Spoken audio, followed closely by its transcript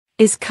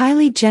Is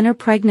Kylie Jenner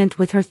pregnant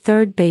with her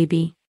third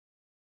baby?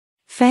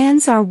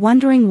 Fans are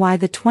wondering why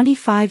the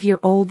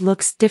 25-year-old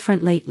looks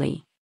different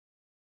lately.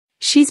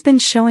 She's been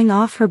showing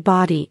off her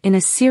body in a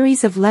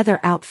series of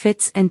leather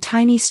outfits and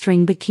tiny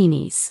string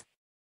bikinis.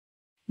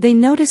 They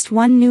noticed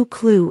one new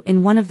clue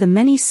in one of the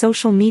many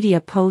social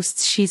media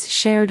posts she's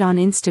shared on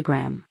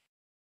Instagram.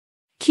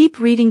 Keep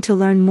reading to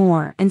learn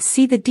more and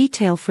see the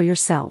detail for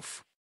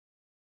yourself.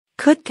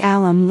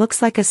 Kylie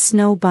looks like a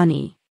snow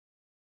bunny.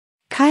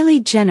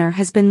 Kylie Jenner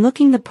has been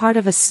looking the part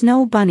of a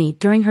snow bunny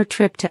during her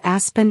trip to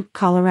Aspen,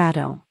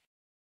 Colorado.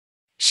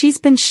 She's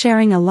been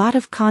sharing a lot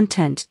of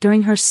content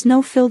during her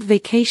snow-filled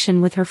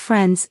vacation with her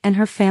friends and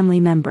her family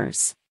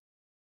members.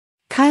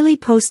 Kylie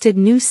posted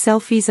new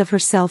selfies of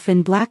herself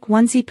in black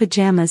onesie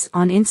pajamas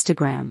on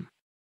Instagram.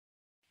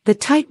 The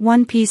tight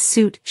one-piece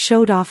suit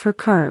showed off her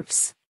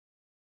curves.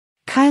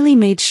 Kylie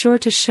made sure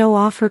to show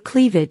off her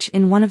cleavage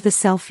in one of the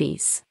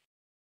selfies.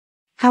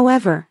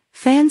 However,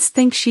 fans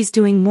think she's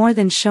doing more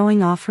than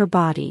showing off her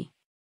body.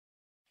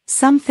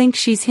 Some think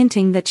she's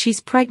hinting that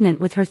she's pregnant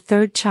with her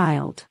third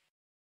child.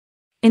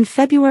 In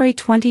February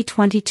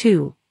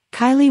 2022,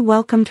 Kylie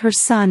welcomed her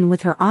son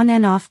with her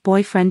on-and-off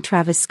boyfriend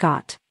Travis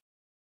Scott.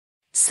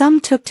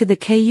 Some took to the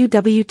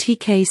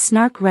KUWTK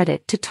Snark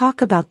Reddit to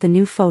talk about the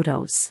new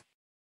photos.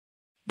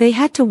 They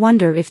had to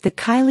wonder if the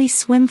Kylie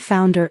Swim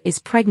founder is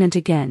pregnant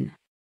again.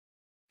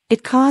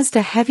 It caused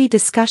a heavy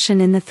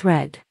discussion in the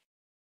thread.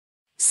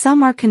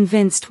 Some are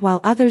convinced while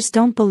others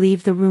don't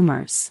believe the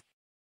rumors.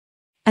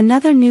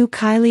 Another new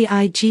Kylie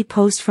IG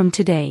post from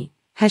today: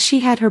 has she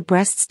had her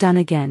breasts done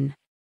again?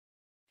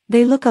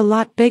 They look a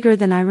lot bigger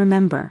than I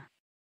remember.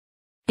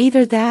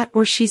 Either that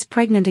or she's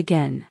pregnant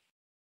again.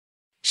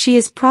 She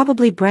is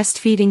probably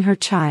breastfeeding her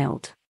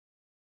child.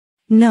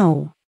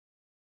 No.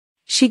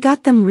 She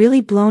got them really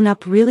blown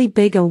up really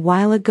big a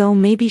while ago.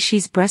 Maybe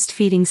she's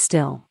breastfeeding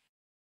still.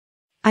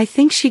 I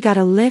think she got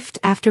a lift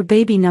after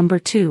baby number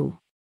 2.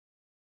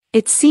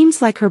 It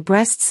seems like her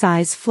breast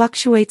size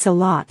fluctuates a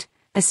lot,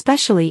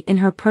 especially in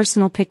her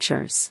personal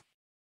pictures.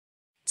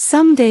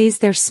 Some days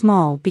they're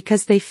small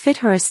because they fit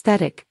her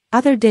aesthetic,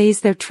 other days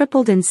they're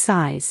tripled in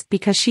size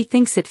because she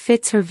thinks it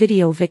fits her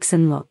video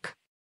vixen look.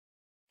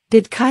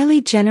 Did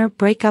Kylie Jenner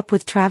break up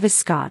with Travis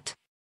Scott?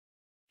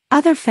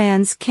 Other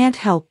fans can't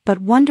help but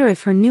wonder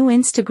if her new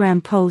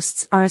Instagram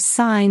posts are a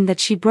sign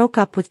that she broke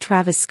up with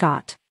Travis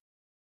Scott.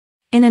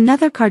 In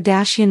another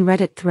Kardashian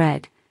Reddit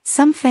thread,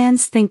 some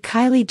fans think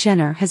Kylie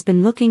Jenner has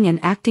been looking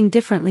and acting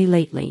differently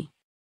lately.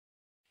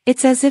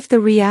 It's as if the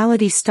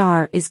reality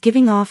star is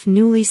giving off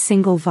newly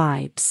single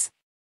vibes.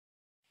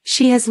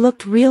 She has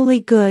looked really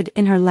good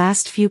in her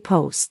last few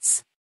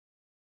posts.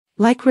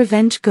 Like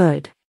revenge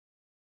good.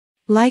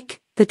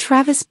 Like, the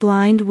Travis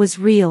blind was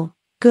real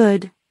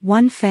good,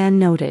 one fan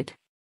noted.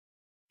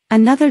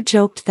 Another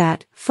joked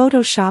that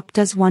Photoshop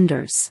does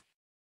wonders.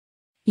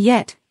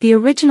 Yet, the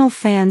original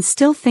fan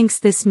still thinks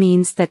this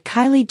means that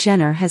Kylie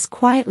Jenner has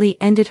quietly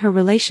ended her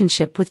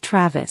relationship with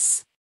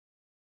Travis.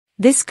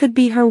 This could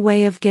be her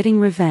way of getting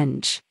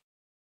revenge.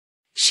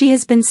 She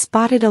has been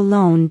spotted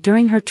alone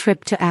during her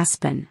trip to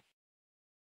Aspen.